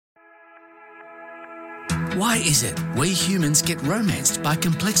Why is it we humans get romanced by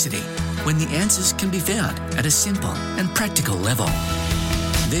complexity when the answers can be found at a simple and practical level?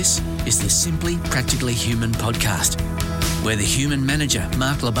 This is the Simply Practically Human podcast, where the human manager,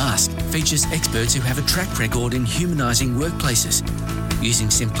 Mark Labasque, features experts who have a track record in humanising workplaces, using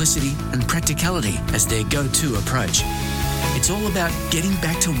simplicity and practicality as their go-to approach. It's all about getting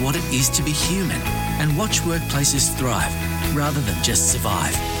back to what it is to be human and watch workplaces thrive rather than just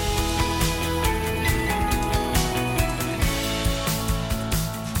survive.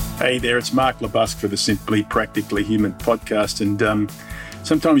 Hey there, it's Mark Labasque for the Simply Practically Human podcast. And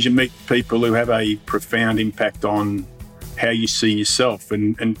sometimes you meet people who have a profound impact on how you see yourself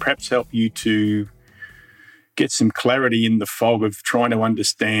and perhaps help you to get some clarity in the fog of trying to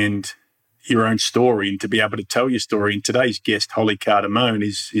understand your own story and to be able to tell your story. And today's guest, Holly Cardamone,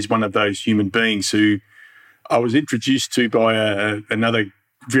 is one of those human beings who I was introduced to by another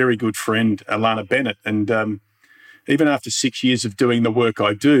very good friend, Alana Bennett. And even after 6 years of doing the work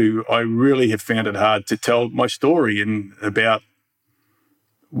I do, I really have found it hard to tell my story and about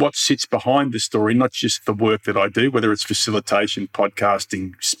what sits behind the story, not just the work that I do, whether it's facilitation,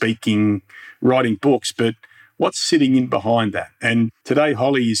 podcasting, speaking, writing books, but what's sitting in behind that. And today,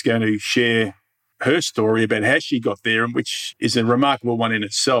 Holly is going to share her story about how she got there, and which is a remarkable one in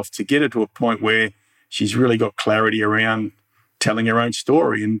itself, to get her to a point where she's really got clarity around telling her own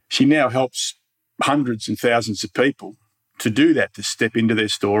story. And she now helps hundreds and thousands of people to do that, to step into their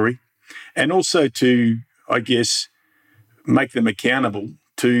story, and also to, I guess, make them accountable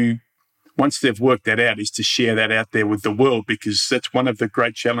to, once they've worked that out, is to share that out there with the world, because that's one of the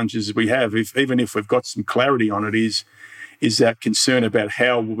great challenges we have, even if we've got some clarity on it, is that concern about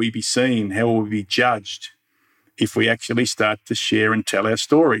how will we be seen, how will we be judged if we actually start to share and tell our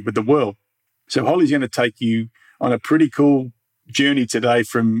story with the world. So Holly's going to take you on a pretty cool journey today,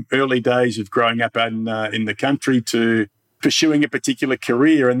 from early days of growing up in the country to pursuing a particular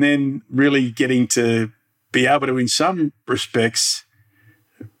career, and then really getting to be able to, in some respects,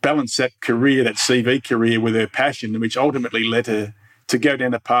 balance that career, that CV career, with her passion, which ultimately led her to go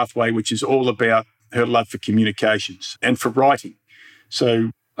down a pathway which is all about her love for communications and for writing.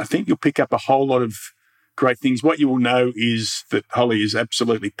 So I think you'll pick up a whole lot of great things. What you will know is that Holly is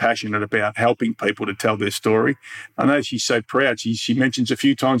absolutely passionate about helping people to tell their story. I know she's so proud. She mentions a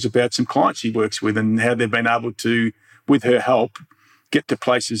few times about some clients she works with and how they've been able to, with her help, get to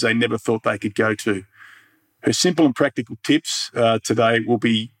places they never thought they could go to. Her simple and practical tips today will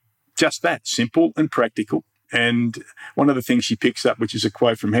be just that, simple and practical. And one of the things she picks up, which is a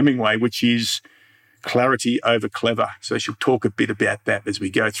quote from Hemingway, which is clarity over clever. So she'll talk a bit about that as we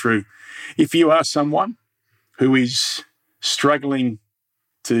go through. If you are someone who is struggling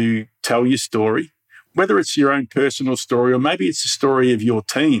to tell your story, whether it's your own personal story or maybe it's the story of your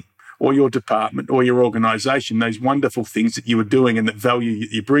team or your department or your organisation, those wonderful things that you are doing and that value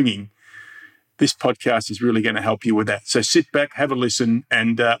that you're bringing, this podcast is really going to help you with that. So sit back, have a listen,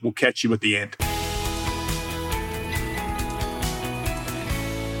 and we'll catch you at the end.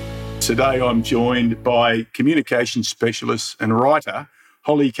 Today I'm joined by communication specialist and writer,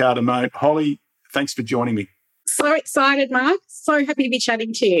 Holly Cardamone. Holly, thanks for joining me. So excited, Mark. So happy to be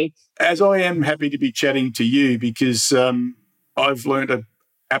chatting to you. As I am happy to be chatting to you, because I've learned an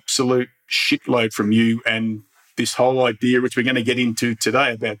absolute shitload from you and this whole idea, which we're going to get into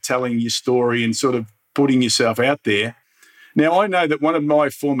today, about telling your story and sort of putting yourself out there. Now, I know that one of my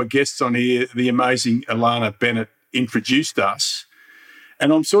former guests on here, the amazing Alana Bennett, introduced us,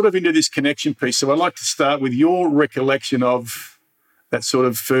 and I'm sort of into this connection piece. So I'd like to start with your recollection of that sort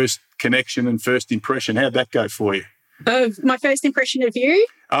of first connection and first impression. How'd that go for you? Of my first impression of you?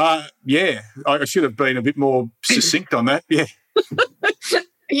 Yeah, I should have been a bit more succinct on that, yeah.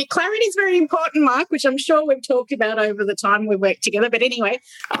 Yeah, clarity is very important, Mark, which I'm sure we've talked about over the time we worked together. But anyway,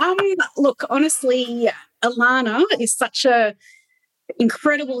 look, honestly, Alana is such a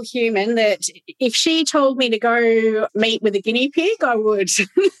incredible human that if she told me to go meet with a guinea pig, I would.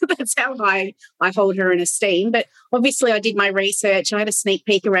 That's how I hold her in esteem. But obviously I did my research. I had a sneak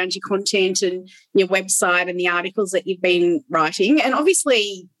peek around your content and your website and the articles that you've been writing, and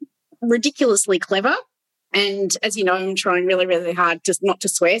obviously ridiculously clever. And as you know, I'm trying really, really hard just not to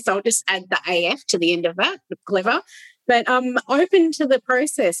swear, so I'll just add the AF to the end of that, clever. But open to the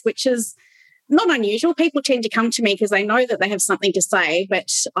process, which is not unusual. People tend to come to me because they know that they have something to say, but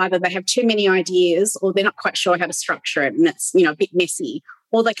either they have too many ideas or they're not quite sure how to structure it, and it's, a bit messy,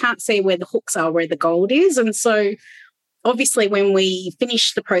 or they can't see where the hooks are, where the gold is. And so obviously when we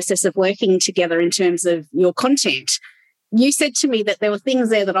finished the process of working together in terms of your content, you said to me that there were things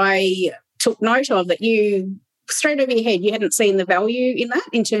there that I took note of that you straight over your head. You hadn't seen the value in that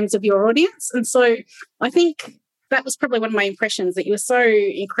in terms of your audience. And so I think that was probably one of my impressions, that you were so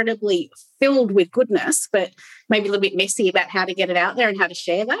incredibly filled with goodness, but maybe a little bit messy about how to get it out there and how to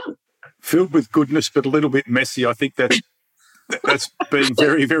share that. Filled with goodness, but a little bit messy. I think that's being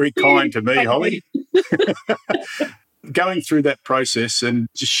very, very kind to me, Holly. Going through that process and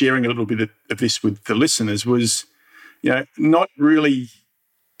just sharing a little bit of this with the listeners was, not really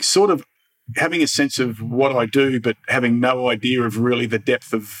sort of having a sense of what I do, but having no idea of really the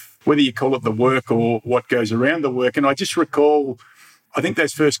depth of whether you call it the work or what goes around the work. And I just recall, I think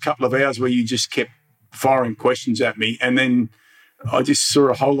those first couple of hours where you just kept firing questions at me, and then I just saw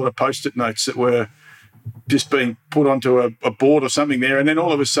a whole lot of Post-it notes that were just being put onto a board or something there. And then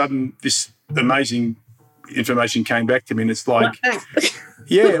all of a sudden, this amazing information came back to me, and it's like,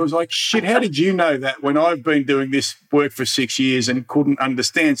 yeah, it was like, shit, how did you know that when I've been doing this work for 6 years and couldn't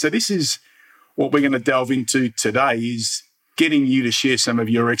understand? So this is what we're going to delve into today, is getting you to share some of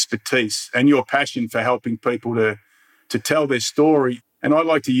your expertise and your passion for helping people to tell their story. And I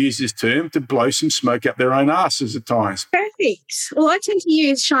like to use this term to blow some smoke up their own asses at times. Perfect. Well, I tend to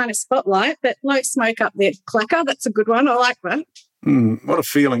use shine a spotlight, but blow smoke up their clacker. That's a good one. I like that. What a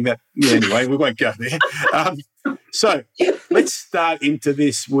feeling that, anyway, we won't go there. So let's start into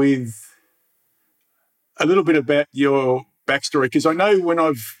this with a little bit about your backstory, because I know when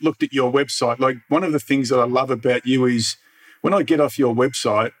I've looked at your website, like one of the things that I love about you is when I get off your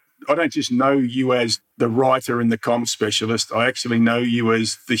website, I don't just know you as the writer and the comm specialist. I actually know you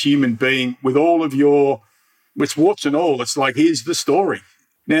as the human being with all of your, with warts and all. It's like, here's the story.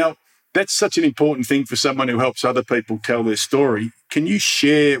 Now, that's such an important thing for someone who helps other people tell their story. Can you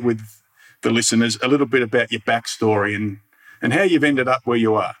share with the listeners a little bit about your backstory and how you've ended up where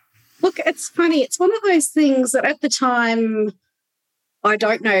you are? Look, it's funny. It's one of those things that at the time, I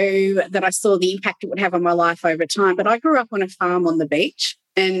don't know that I saw the impact it would have on my life over time, but I grew up on a farm on the beach,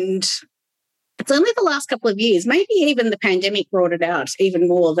 and it's only the last couple of years, maybe even the pandemic brought it out even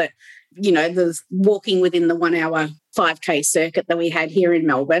more, that, there's walking within the 1 hour 5K circuit that we had here in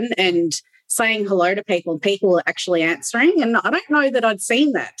Melbourne and saying hello to people, and people are actually answering. And I don't know that I'd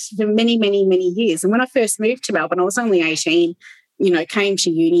seen that for many, many, many years. And when I first moved to Melbourne, I was only 18, came to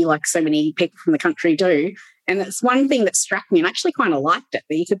uni like so many people from the country do. And it's one thing that struck me, and I actually kind of liked it,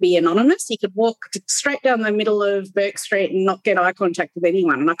 that you could be anonymous. You could walk straight down the middle of Burke Street and not get eye contact with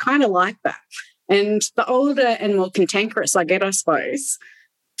anyone. And I kind of like that. And the older and more cantankerous I get, I suppose,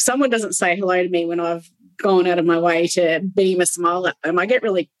 someone doesn't say hello to me when I've gone out of my way to beam a smile at them, I get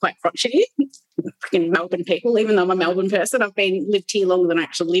really quite crotchety. Freaking Melbourne people, even though I'm a Melbourne person, I've lived here longer than I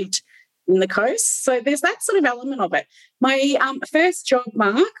actually lived in the coast. So there's that sort of element of it. My first job,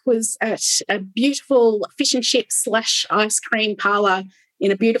 Mark, was at a beautiful fish and chips / ice cream parlour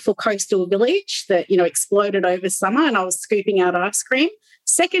in a beautiful coastal village that, exploded over summer, and I was scooping out ice cream.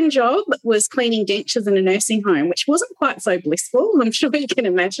 Second job was cleaning dentures in a nursing home, which wasn't quite so blissful, I'm sure you can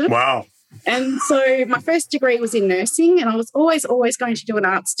imagine. Wow. And so my first degree was in nursing, and I was always going to do an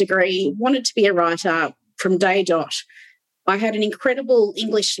arts degree, wanted to be a writer from day dot. I had an incredible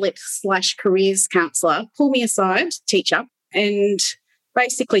English lit / careers counsellor pull me aside, teacher, and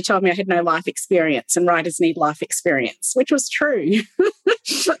basically told me I had no life experience and writers need life experience, which was true.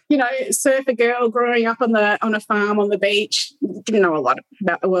 Surfer girl growing up on a farm on the beach, didn't know a lot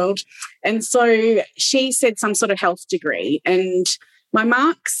about the world. And so she said some sort of health degree, and my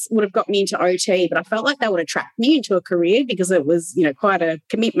marks would have got me into OT, but I felt like that would attract me into a career because it was, quite a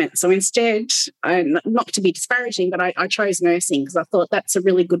commitment. So instead, not to be disparaging, but I chose nursing because I thought that's a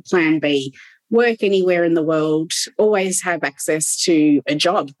really good plan B. Work anywhere in the world, always have access to a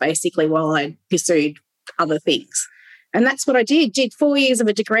job, basically, while I pursued other things. And that's what I did. Did 4 years of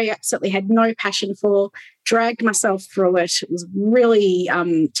a degree, absolutely had no passion for, dragged myself through it. It was really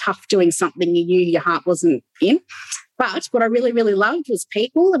tough doing something you knew your heart wasn't in. But what I really, really loved was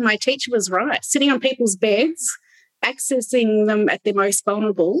people, and my teacher was right. Sitting on people's beds, accessing them at their most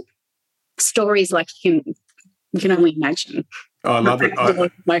vulnerable, stories like you can only imagine. Oh, I love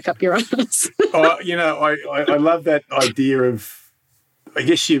it. Wake up your eyes. I love that idea of, I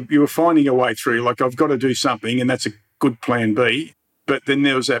guess you were finding a way through, like, I've got to do something, and that's a good plan B. But then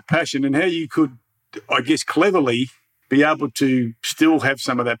there was that passion, and how you could, I guess, cleverly be able to still have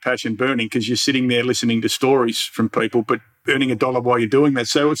some of that passion burning because you're sitting there listening to stories from people, but earning $1 while you're doing that.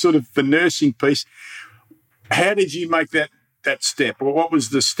 So it's sort of the nursing piece. How did you make that step? Or what was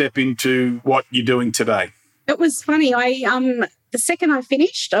the step into what you're doing today? It was funny. The second I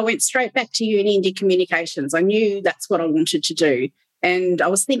finished, I went straight back to uni and did communications. I knew that's what I wanted to do. And I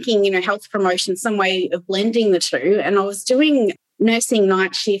was thinking, health promotion, some way of blending the two. And I was doing nursing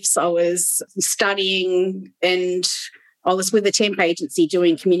night shifts, I was studying, and I was with a temp agency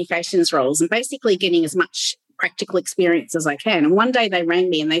doing communications roles and basically getting as much practical experience as I can. And one day they rang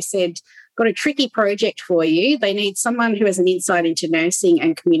me and they said, got a tricky project for you. They need someone who has an insight into nursing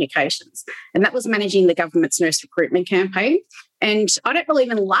and communications. And that was managing the government's nurse recruitment campaign. And I don't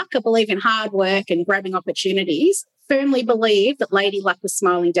believe in luck. I believe in hard work and grabbing opportunities. Firmly believe that Lady Luck was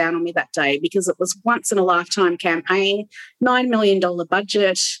smiling down on me that day because it was once in a lifetime campaign, $9 million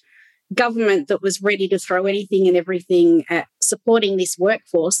budget, government that was ready to throw anything and everything at supporting this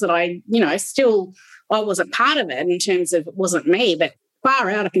workforce that I wasn't part of it in terms of it wasn't me, but far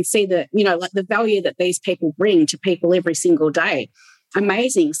out I can see that, like the value that these people bring to people every single day.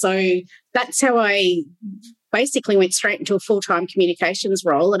 Amazing. So that's how I basically went straight into a full-time communications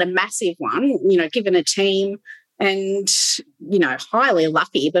role, and a massive one, given a team and, highly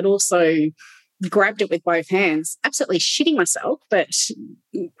lucky, but also grabbed it with both hands, absolutely shitting myself, but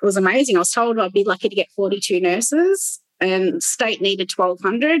it was amazing. I was told I'd be lucky to get 42 nurses and state needed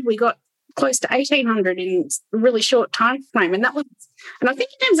 1,200. We got close to 1,800 in a really short time frame. And I think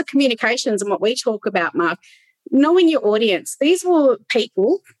in terms of communications and what we talk about, Mark, knowing your audience, these were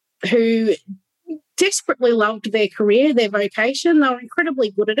people who desperately loved their career, their vocation. They were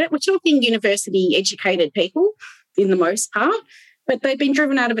incredibly good at it. We're talking university educated people in the most part, but they'd been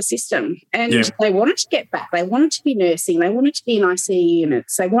driven out of a system and they wanted to get back. They wanted to be nursing. They wanted to be in ICU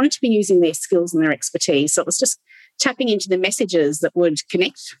units. They wanted to be using their skills and their expertise. So it was just tapping into the messages that would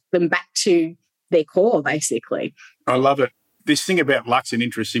connect them back to their core, basically. I love it. This thing about luck's an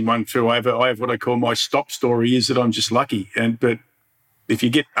interesting one too. I have what I call my stop story, is that I'm just lucky. But if you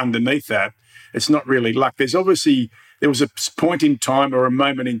get underneath that, it's not really luck. There was a point in time or a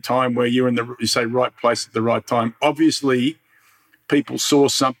moment in time where you're in the right place at the right time. Obviously, people saw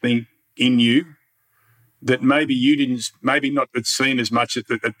something in you that maybe you didn't, maybe not seen as much at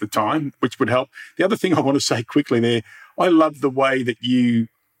the time, which would help. The other thing I want to say quickly there, I love the way that you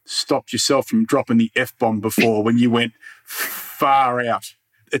stopped yourself from dropping the F-bomb before when you went far out.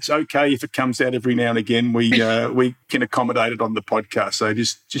 It's okay if it comes out every now and again. We can accommodate it on the podcast, so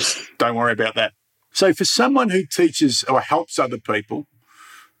just don't worry about that. So for someone who teaches or helps other people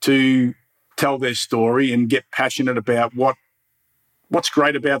to tell their story and get passionate about what's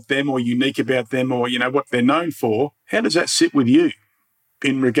great about them or unique about them or, what they're known for, how does that sit with you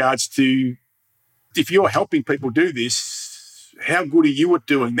in regards to if you're helping people do this, how good are you at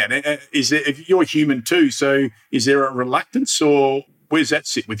doing that? If you're human too, so is there a reluctance or where's that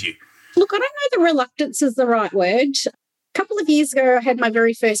sit with you? Look, I don't know the reluctance is the right word. A couple of years ago, I had my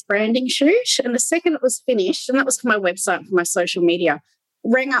very first branding shoot, and the second it was finished, and that was for my website, for my social media,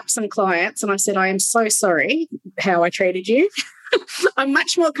 rang up some clients and I said, I am so sorry how I treated you. I'm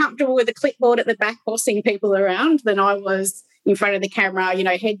much more comfortable with a clipboard at the back bossing people around than I was in front of the camera,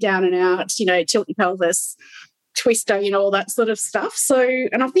 head down and out, tilt your pelvis, twister, all that sort of stuff. So,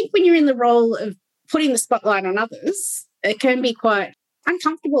 and I think when you're in the role of putting the spotlight on others, it can be quite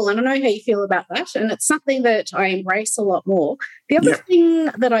uncomfortable. And I know how you feel about that. And it's something that I embrace a lot more. The other thing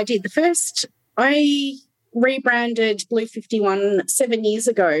that I did, I rebranded Blue 51 7 years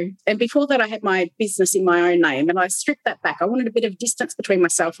ago. And before that, I had my business in my own name and I stripped that back. I wanted a bit of distance between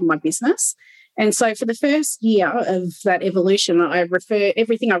myself and my business. And so for the first year of that evolution,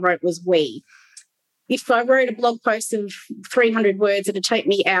 everything I wrote was we. If I wrote a blog post of 300 words, it'd take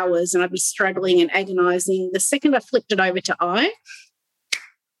me hours and I'd be struggling and agonising. The second I flipped it over to I,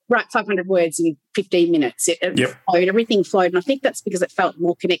 write 500 words in 15 minutes. It flowed, everything flowed. And I think that's because it felt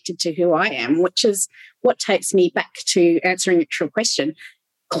more connected to who I am, which is what takes me back to answering your actual question.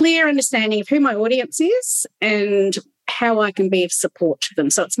 Clear understanding of who my audience is and how I can be of support to them.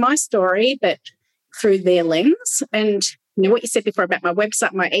 So it's my story, but through their lens. And what you said before about my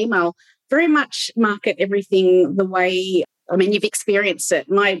website, my email, very much market everything the way, you've experienced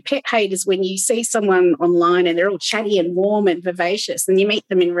it. My pet hate is when you see someone online and they're all chatty and warm and vivacious and you meet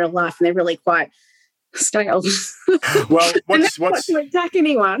them in real life and they're really quite stale. Well, what's not to attack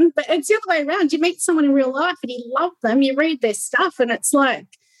anyone, but it's the other way around. You meet someone in real life and you love them, you read their stuff and it's like,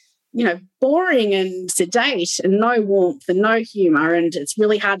 boring and sedate and no warmth and no humour, and it's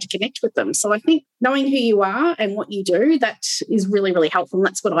really hard to connect with them. So I think knowing who you are and what you do, that is really, really helpful. And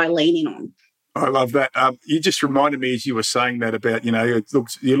that's what I lean in on. I love that. You just reminded me as you were saying that about, you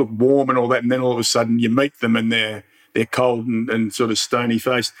look warm and all that, and then all of a sudden you meet them and they're cold and sort of stony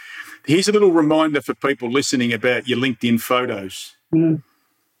faced. Here's a little reminder for people listening about your LinkedIn photos. Mm.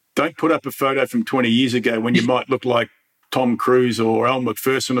 Don't put up a photo from 20 years ago when you might look like Tom Cruise or Al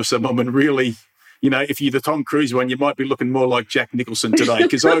McPherson or someone, and really, if you're the Tom Cruise one, you might be looking more like Jack Nicholson today,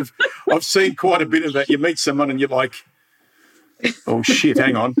 because I've seen quite a bit of that. You meet someone and you're like, Oh, shit,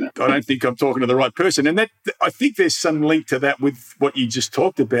 hang on. I don't think I'm talking to the right person. And that, I think there's some link to that with what you just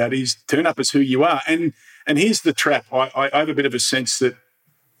talked about, is turn up as who you are. And here's the trap. I have a bit of a sense that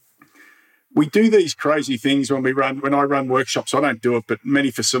we do these crazy things when I run workshops. I don't do it, but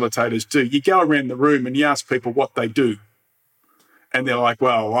many facilitators do. You go around the room and you ask people what they do. And they're like,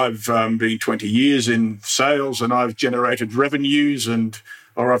 well, I've been 20 years in sales and I've generated revenues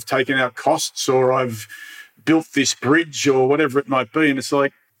or I've taken out costs or I've built this bridge or whatever it might be. And it's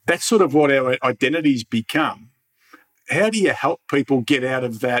like, that's sort of what our identities become. How do you help people get out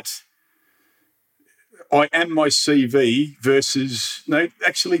of that, I am my CV, versus, no,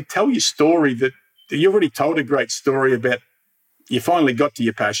 actually tell your story, that you already told a great story about you finally got to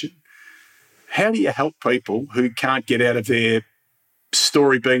your passion. How do you help people who can't get out of their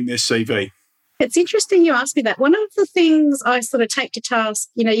story being their CV? It's interesting you ask me that. One of the things I sort of take to task,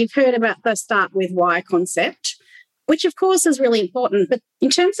 you've heard about the start with why concept, which of course is really important. But in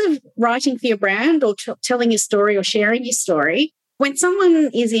terms of writing for your brand or telling your story or sharing your story, when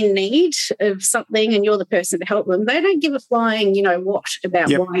someone is in need of something and you're the person to help them, they don't give a flying, what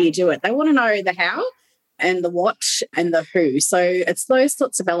about why you do it. They want to know the how and the what and the who. So it's those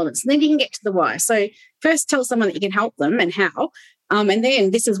sorts of elements. And then you can get to the why. So first tell someone that you can help them and how. And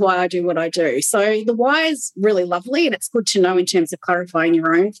then this is why I do what I do. So the why is really lovely, and it's good to know in terms of clarifying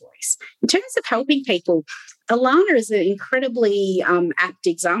your own voice. In terms of helping people, Alana is an incredibly apt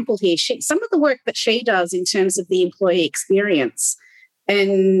example here. Some of the work that she does in terms of the employee experience,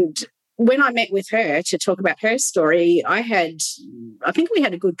 and when I met with her to talk about her story, I think we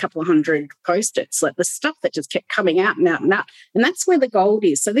had a good couple of hundred Post-its, like the stuff that just kept coming out and out and out. And that's where the gold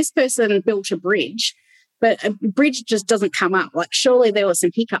is. So this person built a bridge, but a bridge just doesn't come up. Like, surely there were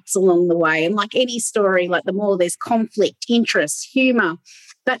some hiccups along the way. And like any story, like the more there's conflict, interest, humour,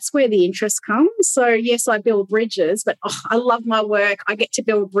 that's where the interest comes. So yes, I build bridges, but I love my work. I get to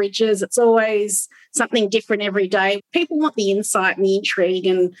build bridges. It's always something different every day. People want the insight and the intrigue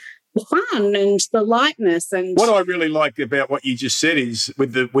and the fun and the lightness. And what I really like about what you just said is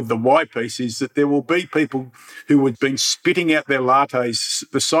with the why piece is that there will be people who have been spitting out their lattes.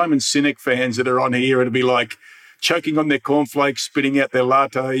 The Simon Sinek fans that are on here, it'll be like choking on their cornflakes, spitting out their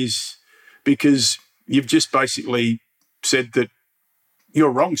lattes, because you've just basically said that you're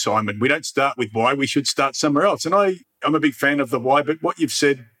wrong, Simon. We don't start with why. We should start somewhere else. And I'm a big fan of the why, but what you've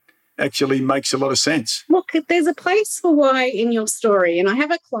said actually makes a lot of sense. Look, there's a place for why in your story. And I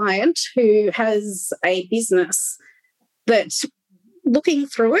have a client who has a business that, looking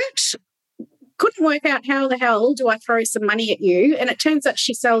through it, couldn't work out how the hell do I throw some money at you. And it turns out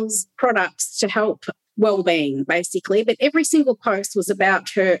she sells products to help well-being, basically. But every single post was about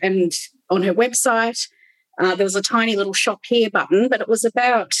her, and on her website, there was a tiny little shop here button, but it was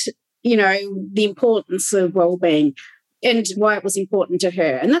about, the importance of well-being and why it was important to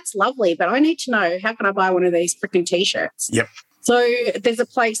her. And that's lovely, but I need to know, how can I buy one of these freaking T-shirts? Yep. So there's a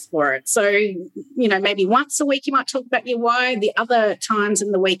place for it. So, maybe once a week you might talk about your why. The other times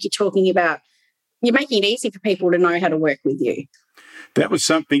in the week you're making it easy for people to know how to work with you. That was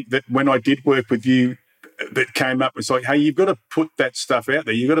something that when I did work with you that came up. It's like, hey, you've got to put that stuff out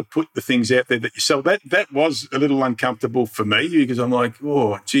there. You've got to put the things out there that you sell. That was a little uncomfortable for me, because I'm like,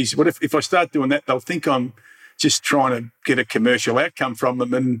 oh, geez, what if I start doing that, they'll think I'm just trying to get a commercial outcome from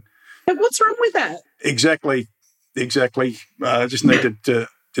them. And but what's wrong with that? Exactly. I just needed to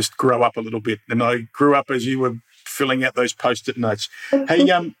just grow up a little bit. And I grew up as you were filling out those Post-it notes. Hey,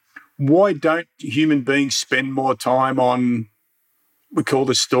 why don't human beings spend more time on, we call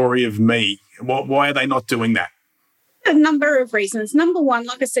the story of me? Why are they not doing that? A number of reasons. Number one,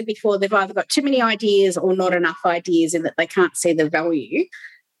 like I said before, they've either got too many ideas or not enough ideas, in that they can't see the value.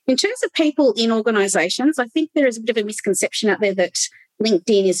 In terms of people in organisations, I think there is a bit of a misconception out there that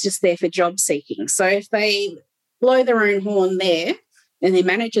LinkedIn is just there for job seeking. So if they blow their own horn there and their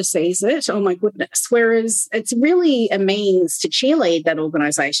manager sees it, oh my goodness. Whereas it's really a means to cheerlead that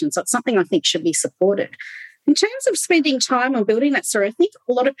organisation. So it's something I think should be supported. In terms of spending time on building that story, I think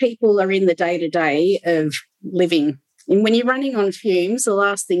a lot of people are in the day-to-day of living. And when you're running on fumes, the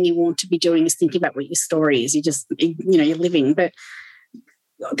last thing you want to be doing is thinking about what your story is. You're living. But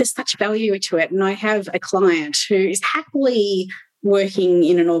there's such value to it. And I have a client who is happily working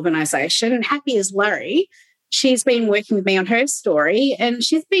in an organisation, happy as Larry. She's been working with me on her story, and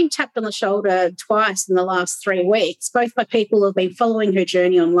she's been tapped on the shoulder twice in the last 3 weeks, both by people who have been following her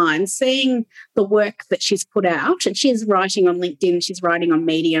journey online, seeing the work that she's put out. And she's writing on LinkedIn, she's writing on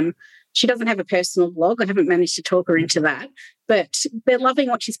Medium. She doesn't have a personal blog. I haven't managed to talk her into that, but they're loving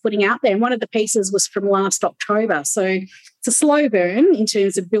what she's putting out there. And one of the pieces was from last October. So it's a slow burn in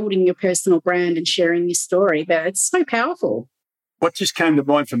terms of building your personal brand and sharing your story, but it's so powerful. What just came to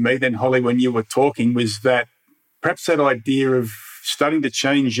mind for me then, Holly, when you were talking was that perhaps that idea of starting to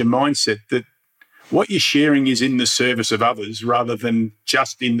change your mindset, that what you're sharing is in the service of others rather than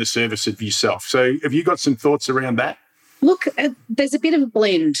just in the service of yourself. So have you got some thoughts around that? Look, there's a bit of a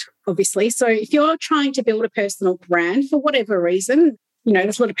blend, obviously. So if you're trying to build a personal brand for whatever reason,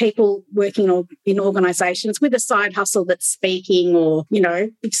 there's a lot of people working in organisations with a side hustle that's speaking, or, they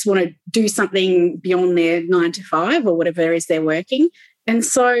just want to do something beyond their 9 to 5 or whatever it is they're working. And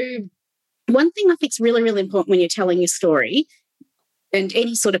so one thing I think is really, really important when you're telling your story and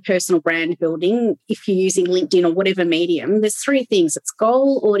any sort of personal brand building, if you're using LinkedIn or whatever medium, there's 3 things. It's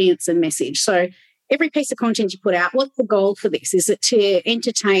goal, audience, and message. So every piece of content you put out, what's the goal for this? Is it to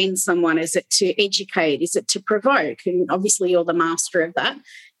entertain someone? Is it to educate? Is it to provoke? And obviously you're the master of that.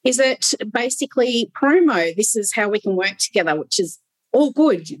 Is it basically promo? This is how we can work together, which is all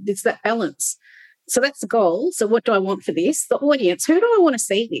good. It's that balance. So that's the goal. So what do I want for this? The audience, who do I want to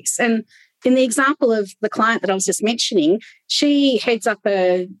see this? And in the example of the client that I was just mentioning, she heads up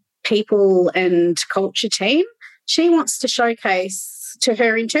a people and culture team. She wants to showcase to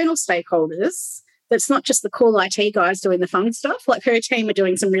her internal stakeholders that's not just the cool IT guys doing the fun stuff. Like her team are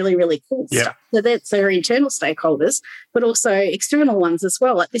doing some really, really cool stuff. So that's her internal stakeholders, but also external ones as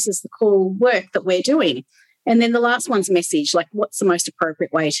well. Like, this is the cool work that we're doing. And then the last one's message, like what's the most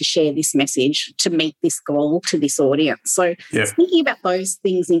appropriate way to share this message to meet this goal to this audience? So thinking about those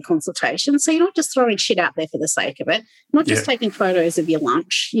things in consultation. So you're not just throwing shit out there for the sake of it, not just taking photos of your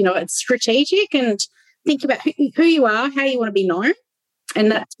lunch. It's strategic, and think about who you are, how you want to be known. And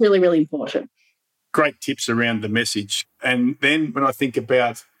that's really, really important. Great tips around the message. And then when I think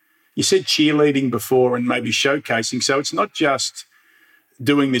about, you said cheerleading before and maybe showcasing. So it's not just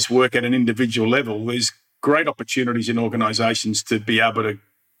doing this work at an individual level. There's great opportunities in organisations to be able to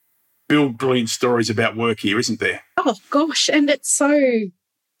build brilliant stories about work here, isn't there? Oh, gosh. And it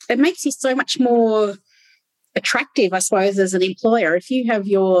makes you so much more attractive, I suppose, as an employer. If you have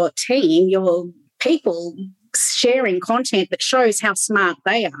your team, your people sharing content that shows how smart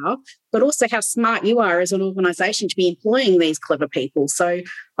they are, but also how smart you are as an organisation to be employing these clever people. So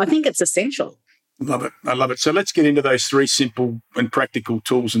I think it's essential. Love it. I love it. So let's get into those 3 simple and practical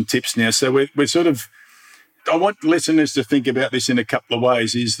tools and tips now. So we're sort of, I want listeners to think about this in a couple of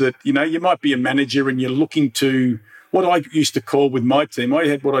ways, is that, you might be a manager and you're looking to, what I used to call with my team, I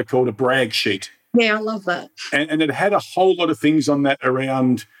had what I called a brag sheet. Yeah, I love that. And it had a whole lot of things on that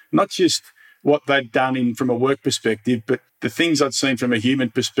around not just what they'd done from a work perspective, but the things I'd seen from a human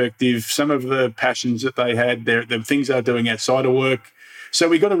perspective, some of the passions that they had, the things they're doing outside of work. So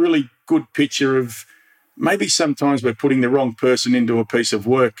we got a really good picture of maybe sometimes we're putting the wrong person into a piece of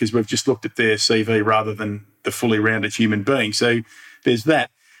work because we've just looked at their CV rather than the fully rounded human being. So there's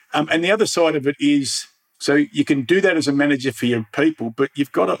that. And the other side of it is, so you can do that as a manager for your people, but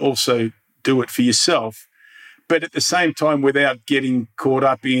you've got to also do it for yourself. But at the same time, without getting caught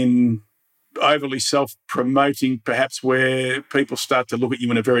up in overly self-promoting, perhaps where people start to look at you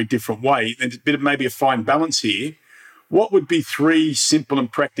in a very different way. There's a bit of maybe a fine balance here. What would be 3 simple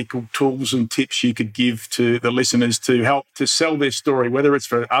and practical tools and tips you could give to the listeners to help to sell their story, whether it's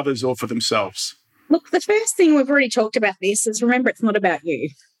for others or for themselves? Look, the first thing, we've already talked about this, is remember it's not about you.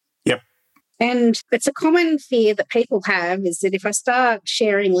 Yep. And it's a common fear that people have, is that if I start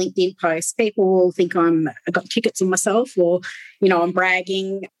sharing LinkedIn posts, people will think I've got tickets on myself, or, I'm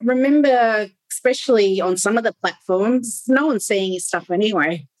bragging. Remember, especially on some of the platforms, no one's seeing your stuff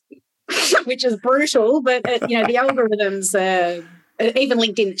anyway, which is brutal. But, the algorithms, even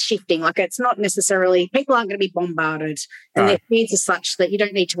LinkedIn, it's shifting. Like, it's not necessarily, people aren't going to be bombarded, and their feeds are such that you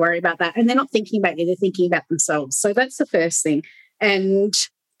don't need to worry about that. And they're not thinking about you, they're thinking about themselves. So that's the first thing. And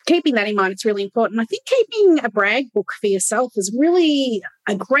keeping that in mind, it's really important. I think keeping a brag book for yourself is really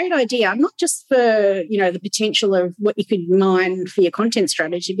a great idea, not just for, the potential of what you could mine for your content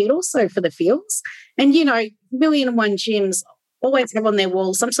strategy, but also for the fields. And, 1,000,001 gyms always have on their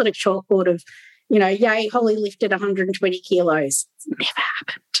wall some sort of chalkboard of, yay, Holly lifted 120 kilos. It's never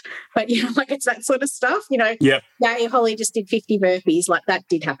happened. But, it's that sort of stuff, yay, Holly just did 50 burpees. Like, that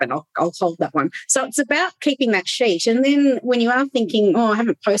did happen. I'll hold that one. So it's about keeping that sheet. And then when you are thinking, I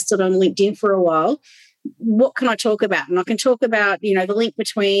haven't posted on LinkedIn for a while, what can I talk about? And I can talk about, the link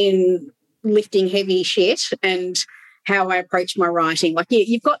between lifting heavy shit and how I approach my writing. Like,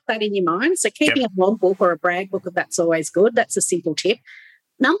 you've got that in your mind. So keeping a logbook or a brag book, that's always good. That's a simple tip.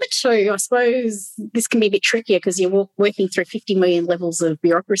 Number 2, I suppose this can be a bit trickier because you're working through 50 million levels of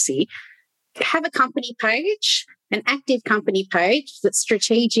bureaucracy. Have a company page, an active company page that's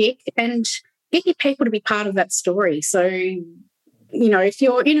strategic, and get your people to be part of that story. So if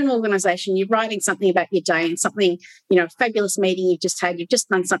you're in an organisation, you're writing something about your day and something, a fabulous meeting you've just had, you've just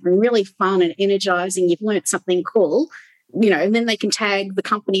done something really fun and energising, you've learnt something cool, and then they can tag the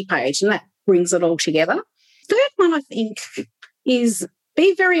company page and that brings it all together. Third one, I think, is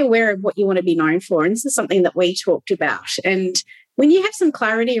be very aware of what you want to be known for. And this is something that we talked about. And when you have some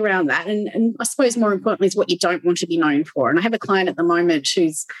clarity around that, and I suppose more importantly is what you don't want to be known for. And I have a client at the moment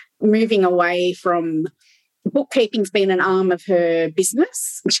who's moving away from bookkeeping's been an arm of her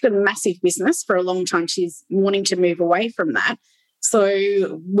business. She's got a massive business for a long time. She's wanting to move away from that.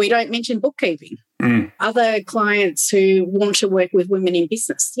 So we don't mention bookkeeping. Other clients who want to work with women in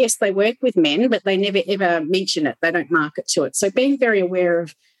business, yes, they work with men, but they never, ever mention it. They don't market to it. So being very aware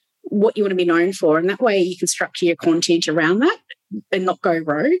of what you want to be known for, and that way you can structure your content around that and not go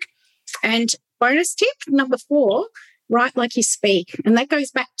rogue. And bonus tip, number 4, write like you speak. And that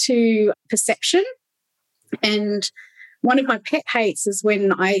goes back to perception. And one of my pet hates is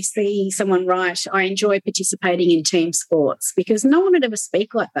when I see someone write, I enjoy participating in team sports, because no one would ever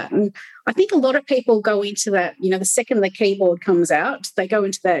speak like that. And I think a lot of people go into that, the second the keyboard comes out, they go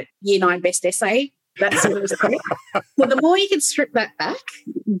into that Year 9 best essay, that sort of stuff. Well, the more you can strip that back,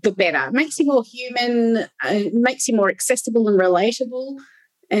 the better. It makes you more human, it makes you more accessible and relatable.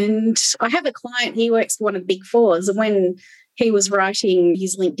 And I have a client, he works for one of the Big Fours, and when he was writing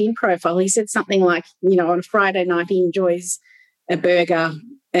his LinkedIn profile, he said something like, on a Friday night he enjoys a burger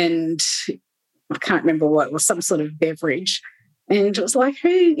and I can't remember what it was, some sort of beverage. And it was like,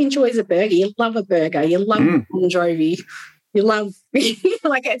 who enjoys a burger? You love a burger. You love Bon Jovi. You love,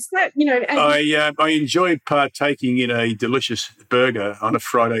 like it's that, I enjoy partaking in a delicious burger on a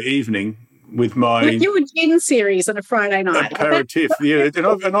Friday evening with my... Like your gin series on a Friday night. Aperitif, yeah.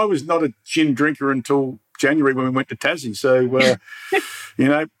 And I was not a gin drinker until January when we went to Tassie. So,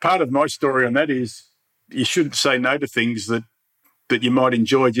 part of my story on that is you shouldn't say no to things that you might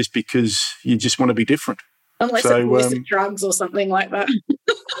enjoy just because you just want to be different. Unless it's illicit drugs or something like that.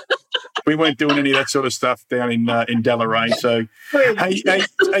 We weren't doing any of that sort of stuff down in Deloraine. So,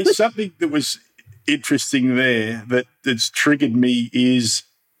 hey, something that was interesting there that's triggered me is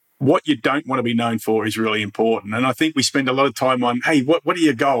what you don't want to be known for is really important. And I think we spend a lot of time on, hey, what are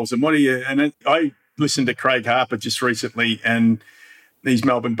your goals and what are you? And I listened to Craig Harper just recently, and he's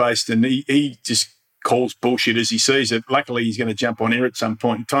Melbourne-based, and he just calls bullshit as he sees it. Luckily, he's going to jump on air at some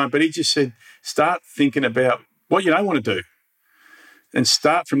point in time, but he just said, start thinking about what you don't want to do and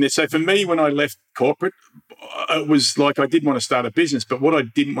start from there. So for me, when I left corporate, it was like I did want to start a business, but what I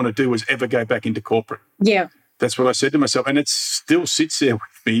didn't want to do was ever go back into corporate. Yeah. That's what I said to myself, and it still sits there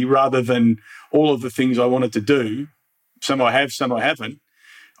with me rather than all of the things I wanted to do. Some I have, some I haven't.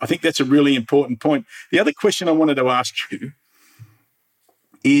 I think that's a really important point. The other question I wanted to ask you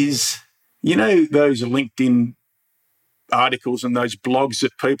is, those LinkedIn articles and those blogs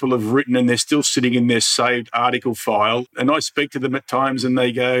that people have written and they're still sitting in their saved article file, and I speak to them at times and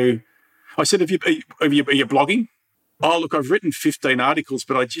they go, I said, are you blogging? Oh, look, I've written 15 articles,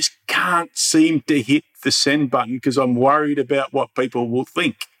 but I just can't seem to hit the send button because I'm worried about what people will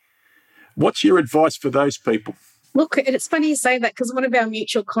think. What's your advice for those people? Look, it's funny you say that because one of our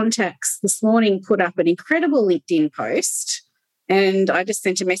mutual contacts this morning put up an incredible LinkedIn post, and I just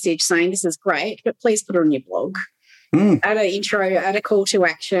sent a message saying, this is great, but please put it on your blog. Add an intro, add a call to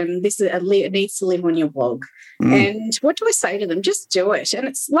action. It needs to live on your blog. And what do I say to them? Just do it. And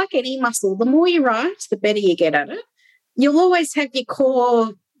it's like any muscle. The more you write, the better you get at it. You'll always have your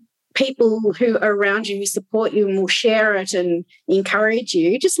core people who are around you who support you and will share it and encourage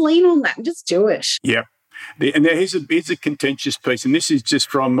you. Just lean on that and just do it. Yeah. And here's a contentious piece, and this is just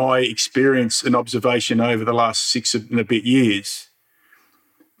from my experience and observation over the last 6 and a bit years.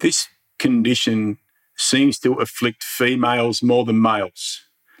 This condition seems to afflict females more than males.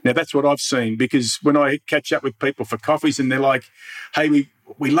 Now, that's what I've seen, because when I catch up with people for coffees and they're like, hey,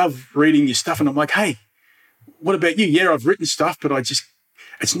 we love reading your stuff, and I'm like, hey, what about you? Yeah, I've written stuff, but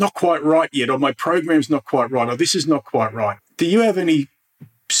it's not quite right yet, or my program's not quite right, or this is not quite right. Do you have any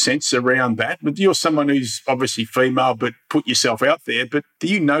sense around that? But you're someone who's obviously female, but put yourself out there. But do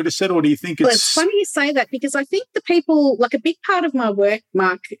you notice that, or do you think it's... Well, it's funny you say that, because I think the people, like a big part of my work,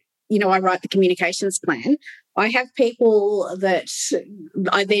 Mark, I write the communications plan. I have people that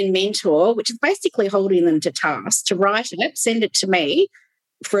I then mentor, which is basically holding them to task to write it, send it to me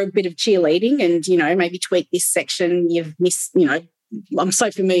for a bit of cheerleading and, maybe tweak this section. You've missed, I'm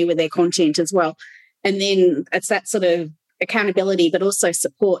so familiar with their content as well. And then it's that sort of accountability, but also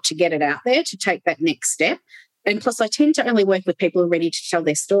support to get it out there, to take that next step. And plus, I tend to only work with people who are ready to tell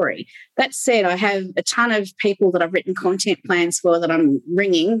their story. That said, I have a ton of people that I've written content plans for that I'm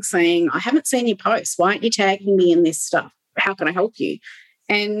ringing saying, I haven't seen your posts. Why aren't you tagging me in this stuff? how can I help you?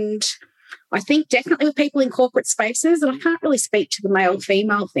 And I think definitely with people in corporate spaces, and I can't really speak to the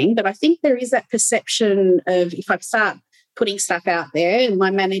male-female thing, but I think there is that perception of if I start putting stuff out there,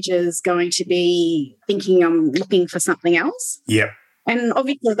 my manager's going to be thinking I'm looking for something else. Yeah. And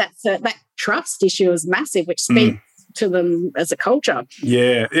obviously that trust issue is massive, which speaks to them as a culture.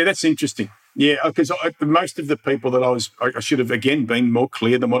 Yeah, that's interesting. Yeah, because most of the people that I should have, again, been more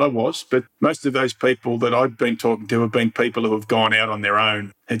clear than what I was, but most of those people that I've been talking to have been people who have gone out on their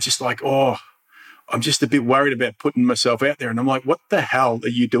own. It's just like, I'm just a bit worried about putting myself out there. And I'm like, what the hell are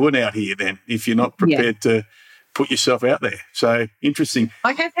you doing out here then if you're not prepared to put yourself out there? So interesting.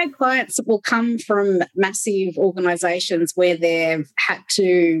 I have had clients that will come from massive organisations where they've had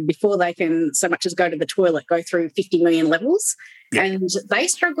to, before they can so much as go to the toilet, go through 50 million levels. Yeah. And they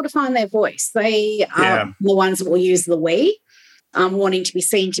struggle to find their voice. They are the ones that will use the we, wanting to be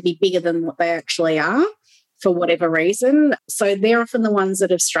seen to be bigger than what they actually are for whatever reason. So they're often the ones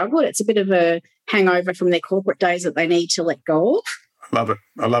that have struggled. It's a bit of a hangover from their corporate days that they need to let go of.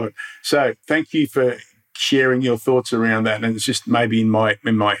 I love it. So thank you for sharing your thoughts around that. And it's just maybe in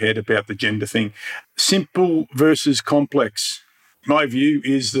my head about the gender thing. Simple versus complex. My view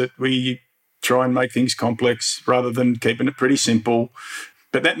is that we try and make things complex rather than keeping it pretty simple.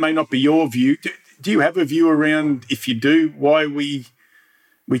 But that may not be your view. Do you have a view around, if you do, why we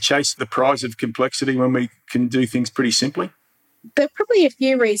chase the prize of complexity when we can do things pretty simply? There are probably a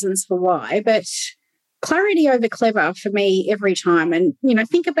few reasons for why, but clarity over clever for me every time. And,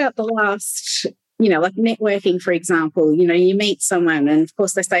 think about the last, like networking, for example, you meet someone and of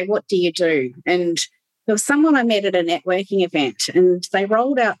course they say, what do you do? And there was someone I met at a networking event and they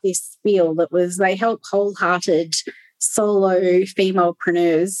rolled out this spiel that was they help wholehearted solo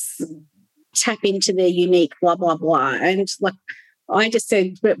femalepreneurs tap into their unique blah, blah, blah. And I just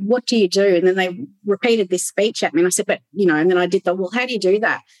said, but what do you do? And then they repeated this speech at me and I said, but, and then I did well, how do you do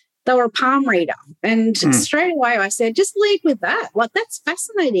that? They were a palm reader. And straight away I said, just lead with that. That's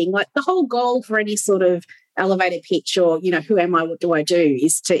fascinating. The whole goal for any sort of elevator pitch or, who am I, what do I do,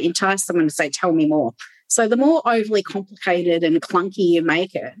 is to entice someone to say, tell me more. So the more overly complicated and clunky you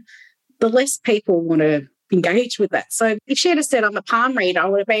make it, the less people want to engage with that. So if she had said, I'm a palm reader, I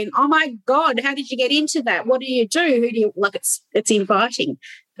would have been, oh my God, how did you get into that? What do you do? Who do you, it's inviting.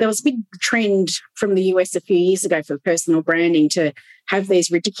 There was a big trend from the US a few years ago for personal branding to have these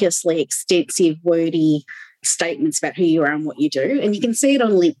ridiculously extensive, wordy statements about who you are and what you do. And you can see it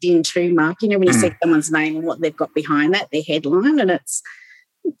on LinkedIn too, Mark, when you see someone's name and what they've got behind that, their headline, and it's,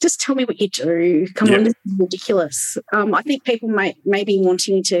 just tell me what you do. Come on, this is ridiculous. I think people may be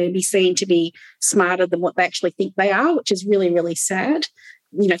wanting to be seen to be smarter than what they actually think they are, which is really, really sad.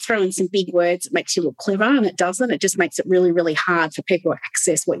 Throw in some big words, it makes you look clever, and it doesn't. It just makes it really, really hard for people to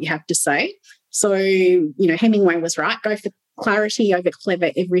access what you have to say. So, Hemingway was right. Go for clarity over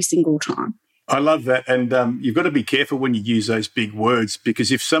clever every single time. I love that. And you've got to be careful when you use those big words,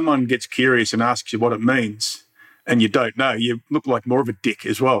 because if someone gets curious and asks you what it means and you don't know, you look like more of a dick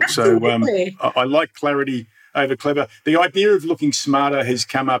as well. Absolutely. So I like clarity over clever. The idea of looking smarter has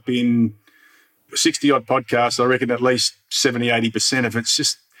come up in 60-odd podcasts. I reckon at least 70, 80% of it's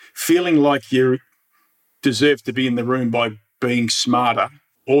just feeling like you deserve to be in the room by being smarter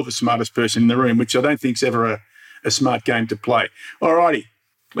or the smartest person in the room, which I don't think is ever a smart game to play. All righty,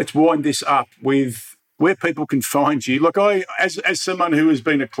 let's wind this up with where people can find you. Look, as someone who has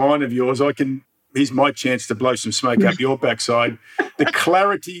been a client of yours, here's my chance to blow some smoke up your backside. The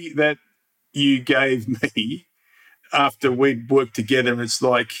clarity that you gave me after we'd worked together, it's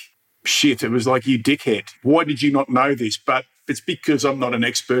like, shit, it was like, you dickhead. Why did you not know this? But it's because I'm not an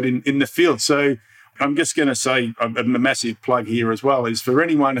expert in the field. So I'm just going to say a massive plug here as well is for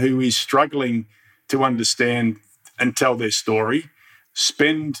anyone who is struggling to understand and tell their story,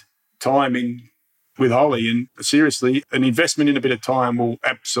 spend time with Holly, and seriously, an investment in a bit of time will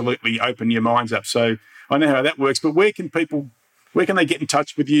absolutely open your minds up. So I know how that works, but where can they get in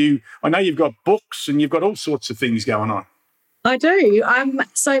touch with you? I know you've got books and you've got all sorts of things going on. I do.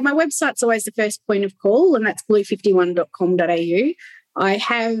 So my website's always the first point of call, and that's blue51.com.au. I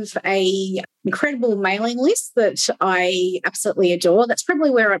have an incredible mailing list that I absolutely adore. That's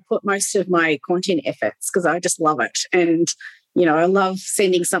probably where I put most of my content efforts because I just love it. And I love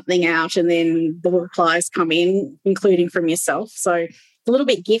sending something out and then the replies come in, including from yourself. So it's a little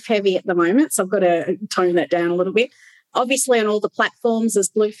bit GIF heavy at the moment, so I've got to tone that down a little bit. Obviously on all the platforms as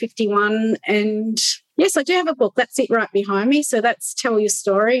Blue51. And yes, I do have a book. That's it right behind me. So that's Tell Your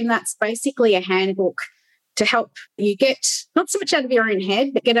Story. And that's basically a handbook to help you get not so much out of your own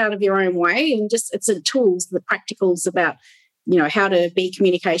head, but get out of your own way. And just it's the tools, the practicals about, how to be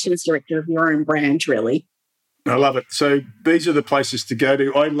communications director of your own brand, really. I love it. So these are the places to go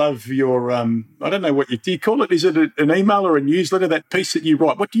to. I love your, I don't know what do you call it? Is it an email or a newsletter, that piece that you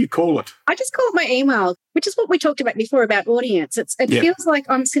write? What do you call it? I just call it my email, which is what we talked about before about audience. It feels like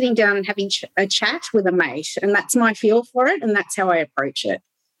I'm sitting down and having a chat with a mate, and that's my feel for it, and that's how I approach it.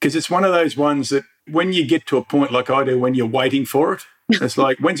 Because it's one of those ones that when you get to a point like I do, when you're waiting for it, it's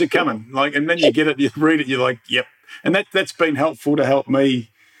like, when's it coming? And then you get it, you read it, you're like, yep. And that's been helpful to help me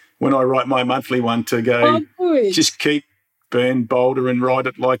when I write my monthly one, to go, just keep being bolder and write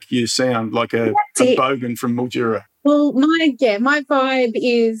it like you sound, like a Bogan from Mildura. Well, my vibe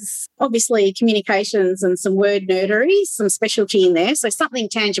is obviously communications and some word nerdery, some specialty in there. So something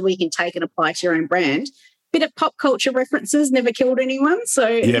tangible you can take and apply to your own brand. Bit of pop culture references, never killed anyone. So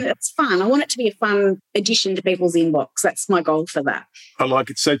it's fun. I want it to be a fun addition to people's inbox. That's my goal for that. I like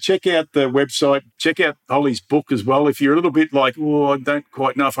it. So check out the website. Check out Holly's book as well. If you're a little bit like, I don't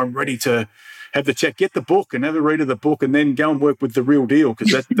quite know if I'm ready to have the chat, get the book and have a read of the book, and then go and work with The Real Deal,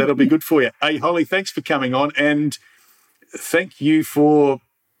 because that'll be good for you. Hey, Holly, thanks for coming on, and thank you for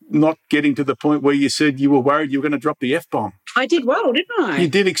not getting to the point where you said you were worried you were going to drop the F-bomb. I did well, didn't I? You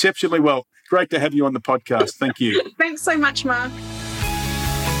did exceptionally well. Great to have you on the podcast. Thank you. Thanks so much, Mark.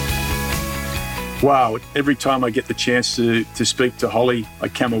 Wow. Every time I get the chance to speak to Holly, I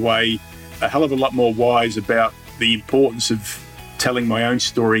come away a hell of a lot more wise about the importance of telling my own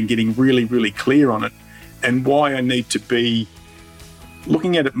story and getting really, really clear on it, and why I need to be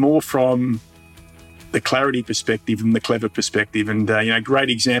looking at it more from the clarity perspective and the clever perspective. And, great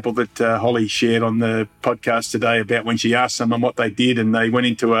example that Holly shared on the podcast today about when she asked someone what they did, and they went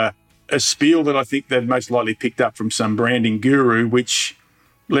into a spiel that I think they've most likely picked up from some branding guru, which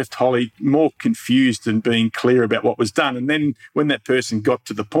left Holly more confused than being clear about what was done. And then when that person got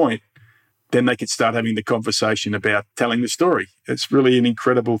to the point, then they could start having the conversation about telling the story. It's really an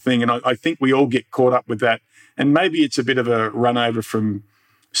incredible thing. And I think we all get caught up with that. And maybe it's a bit of a run over from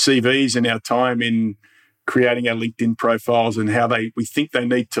CVs and our time in creating our LinkedIn profiles and how we think they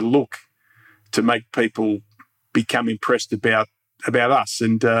need to look to make people become impressed about us,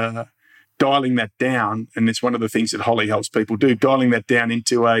 and dialing that down. And it's one of the things that Holly helps people do. Dialing that down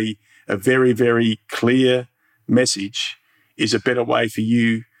into a very, very clear message is a better way for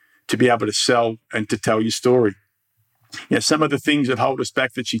you to be able to sell and to tell your story. Some of the things that hold us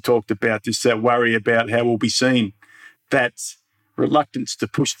back that she talked about, just that worry about how we'll be seen, that reluctance to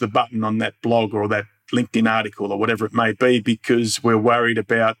push the button on that blog or that LinkedIn article or whatever it may be, because we're worried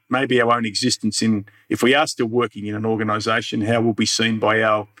about maybe our own existence if we are still working in an organisation, how we'll be seen by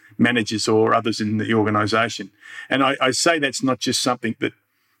our managers or others in the organisation. And I say that's not just something that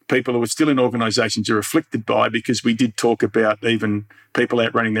people who are still in organisations are afflicted by, because we did talk about even people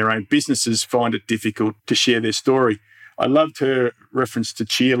out running their own businesses find it difficult to share their story. I loved her reference to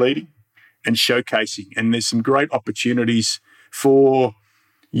cheerleading and showcasing, and there's some great opportunities for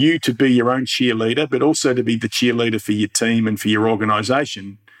you to be your own cheerleader, but also to be the cheerleader for your team and for your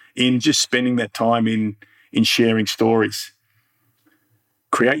organisation in just spending that time in sharing stories.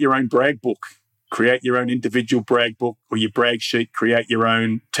 Create your own brag book. Create your own individual brag book or your brag sheet. Create your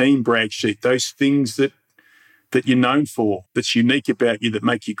own team brag sheet. Those things that you're known for, that's unique about you, that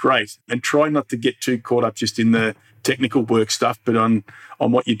make you great. And try not to get too caught up just in the technical work stuff, but on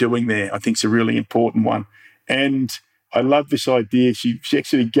what you're doing there. I think it's a really important one. And I love this idea. She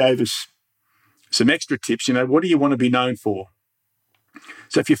actually gave us some extra tips. What do you want to be known for?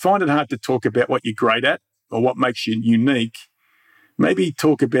 So if you find it hard to talk about what you're great at or what makes you unique, maybe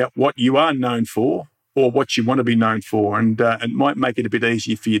talk about what you are known for or what you want to be known for, and it might make it a bit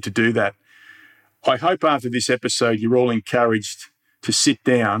easier for you to do that. I hope after this episode you're all encouraged to sit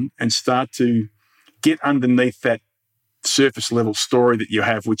down and start to get underneath that surface level story that you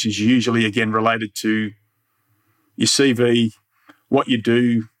have, which is usually, again, related to your CV, what you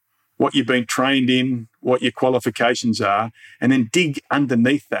do, what you've been trained in, what your qualifications are, and then dig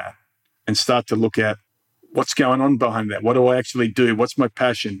underneath that and start to look at what's going on behind that. What do I actually do? What's my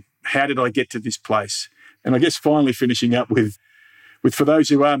passion? How did I get to this place? And I guess finally finishing up with for those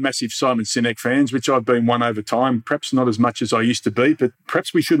who are massive Simon Sinek fans, which I've been one over time, perhaps not as much as I used to be, but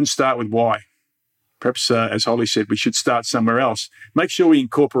perhaps we shouldn't start with why. Perhaps, as Holly said, we should start somewhere else. Make sure we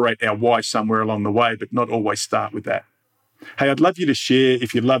incorporate our why somewhere along the way, but not always start with that. Hey, I'd love you to share,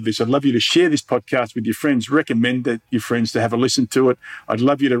 if you love this, I'd love you to share this podcast with your friends. Recommend it your friends to have a listen to it. I'd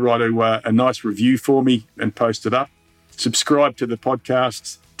love you to write a nice review for me and post it up. Subscribe to the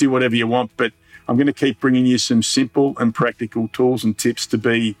podcast, do whatever you want, but I'm going to keep bringing you some simple and practical tools and tips to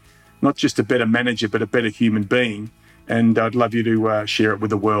be not just a better manager, but a better human being. And I'd love you to share it with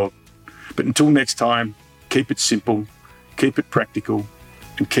the world. But until next time, keep it simple, keep it practical,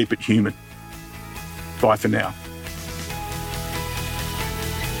 and keep it human. Bye for now.